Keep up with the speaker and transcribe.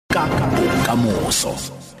kamoso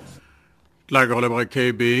la go leboga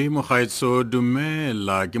KB mogaetso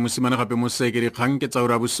dumela ke Mosimanegape Moseki dikgang ke tsa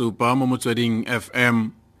ura bosupa mo motsweding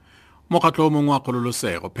FM mokgatlo mongwe wa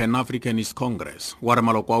kgololosego Pan Africanist Congress wa re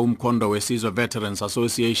maloko a Umkhonto we Sizwe Veterans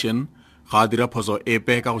Association ga dira phoso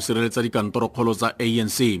epe ka go sireletsa dikantoro kgolo tsa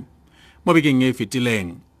ANC mo bekeng e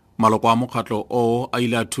fetileng maloko a mokgatlo o a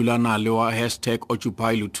ile a thulana le wa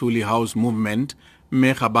 #Occupy Luthuli House movement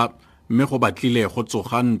mme go batlile go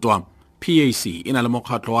tsoga ntwa PAC ina le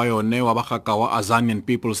mokgatlo wa yone wa bagaka wa Azanian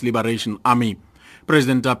People's Liberation Army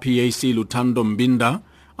President a PAC Luthando Mbinda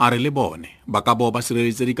a re le bone ba ka bo ba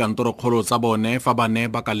sireleditse dikantoro kgolo tsa bone fa ba ne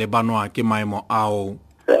ba ka lebanwa ke maemo ao.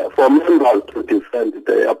 For members to defend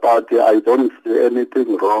their party, I don't see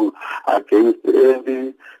anything wrong against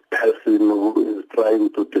any person who is trying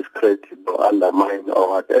to discredit or undermine or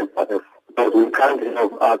whatever. But we can't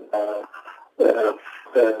have other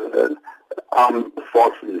armed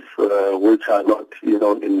forces which are not,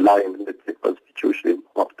 in line with the constitution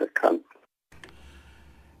of the country.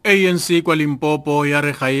 ANC kwa Limpopo ya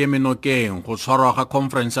re ga e menokeng go tshwarwa ga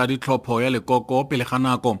conference ya ditlhopho ya lekoko pele ga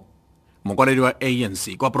nako. Mokwaledi wa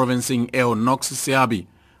ANC kwa provinceng eo Knox Seabi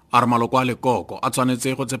a re maloko a lekoko a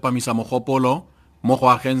tshwanetse go tsepamisa mogopolo mo go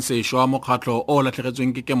ageng sešwa mokgatlo o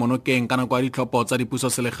latlhegetsweng ke kemonokeng ka nako ya ditlhopho tsa dipuso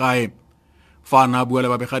selegae fa na bua le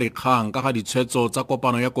babegadikgang ka ga ditshwetso tsa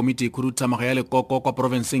kopano ya komiti khuduthamaga ya lekoko kwa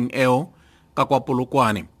provinceng eo ka kwa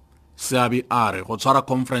Polokwane. Seabi a re go tshwara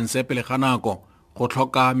conference pele ga nako go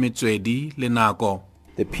tlhoka metswedi le nako.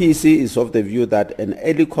 The PEC is of the view that an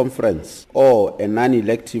early conference or a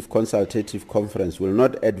non-elective consultative conference will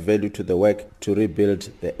not add value to the work to rebuild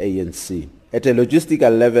the ANC. At a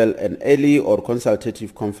logistical level, an early or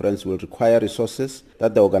consultative conference will require resources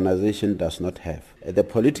that the organization does not have. At the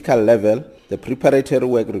political level, the preparatory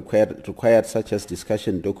work required such as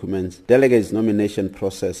discussion documents, delegates nomination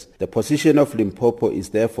process. The position of Limpopo is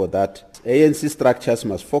therefore that ANC structures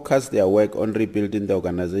must focus their work on rebuilding the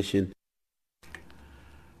organization.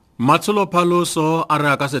 Matsholo Phaloso a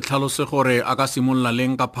re a ka se tlhalose gore a ka simolola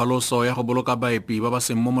leng ka phaloso ya go boloka baepi ba ba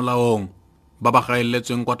seng mo molaong ba ba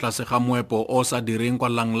gaeletsweng kwa tlase ga moepo o sa direng kwa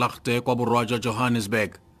Langlaagte kwa borwa jwa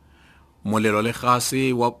Johannesburg. Molelo le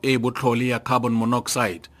gase wa e botlhole ya carbon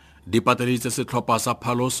monoxide di pateleditse setlhopha sa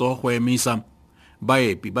phaloso go emisa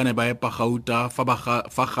baepi ba ne ba epa gauta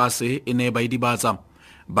fa gase e ne ba idibatsa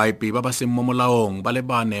baepi ba ba seng mo molaong ba le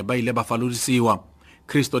bane ba ile ba falodisiwa.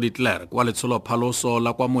 Christo de Klerk wa letsholo phaloso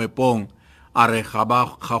la kwa moepong a re ga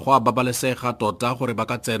go a babalesega tota gore ba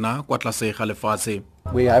ka tsena kwa tlase ga lefatshe.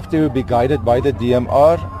 We have to be guided by the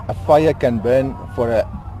DMR. A fire can burn for an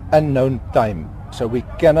unknown time, so we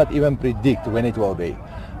cannot even predict when it will be.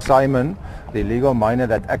 Simon, the illegal miner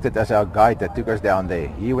that acted as our guide that took us down there,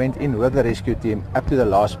 he went in with the rescue team up to the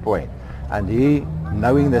last point, and he,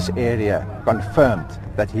 knowing this area, confirmed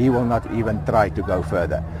that he will not even try to go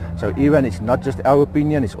further. So even it's not just our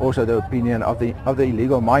opinion, it's also the opinion of the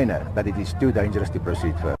illegal miner that it is too dangerous to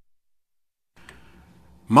proceed further.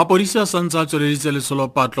 Mapodisi a santse a tsweleditse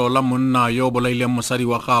lesolopatlo la monna yo o bolaileng mosadi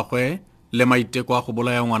wa gagwe le maiteko a go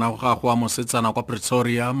bolaya ngwana wa gagwe wa mosetsana kwa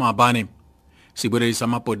Pretoria maabane. Sebueledi sa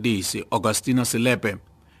mapodisi Augustina Selepe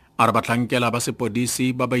a re batlhankela ba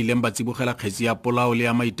sepodisi ba ba ileng ba tsibogela kgetsi ya polao le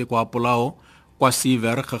ya maiteko a polao kwa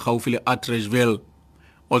Seaver gaufi le Atteridgeville.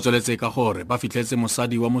 O tsweletse ka gore ba fitlhetse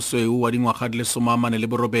mosadi wa mosweu wa dingwaga di le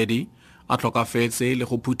 48 a tlhokafetse le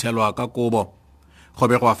go phuthelwa ka kobo. Go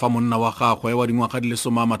be go afa monna wa gagwe wa dingwaga di le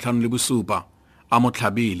 57 a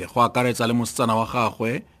motlhabile go akaretsa le mosetsana wa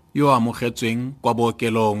gagwe yo a amogetsweng kwa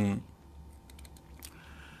bookelong.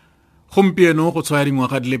 Gompieno go tshwaya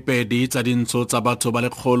dingwaga di le 2 tsa dintsho tsa batho ba le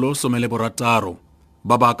kgolo 16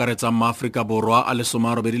 ba ba akaretsang maAforika Borwa a le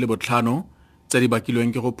 85 tse di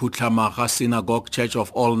bakilweng ke go phutlhama ga Synagogue Church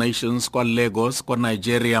of All Nations kwa Lagos kwa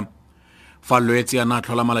Nigeria. Fa lwetse ya na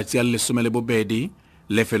tlhola malatsi a le 12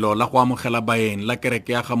 lefelo la go amogela baeng la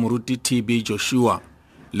kereke ya ga moruti TB Joshua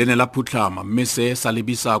le ne la phutlhama mme se sa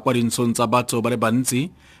lebisa kwa dintshong tsa batho ba le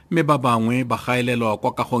bantsi mme ba bangwe ba gaelelwa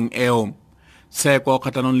kwa kagong eo. Tsheko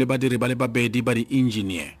kgatlhanong le badiri ba le babedi ba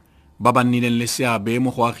di-engineer ba ba nnileng le seabe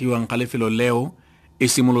mo go agiwang ga lefelo leo e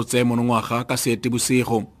simolotse monongwaga ka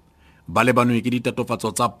Seetebosigo. Ba le banwe ke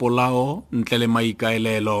ditatofatso tsa polao ntle le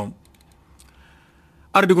maikaelelo.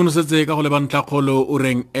 A re dikonosetse ka go lebantla kgolo o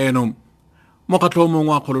reng eno. Mokgatlo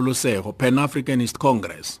mongwe wa kgololosego Pan Africanist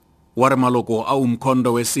Congress wa re maloko a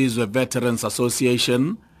Umkhonto we Sizwe Veterans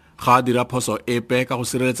Association ga dira phoso epe ka go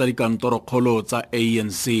sireletsa dikantoro kgolo tsa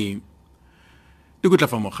ANC. Dikutla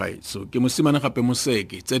fa mogaetso ke Mosimanegape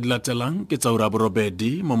Moseki tse di latelang ke tsa ura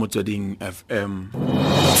borobedi mo motsweding FM.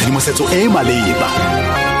 Tshedimosetso e maleba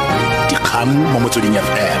dikgang mo motsweding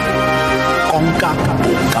FM konka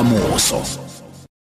bokamoso.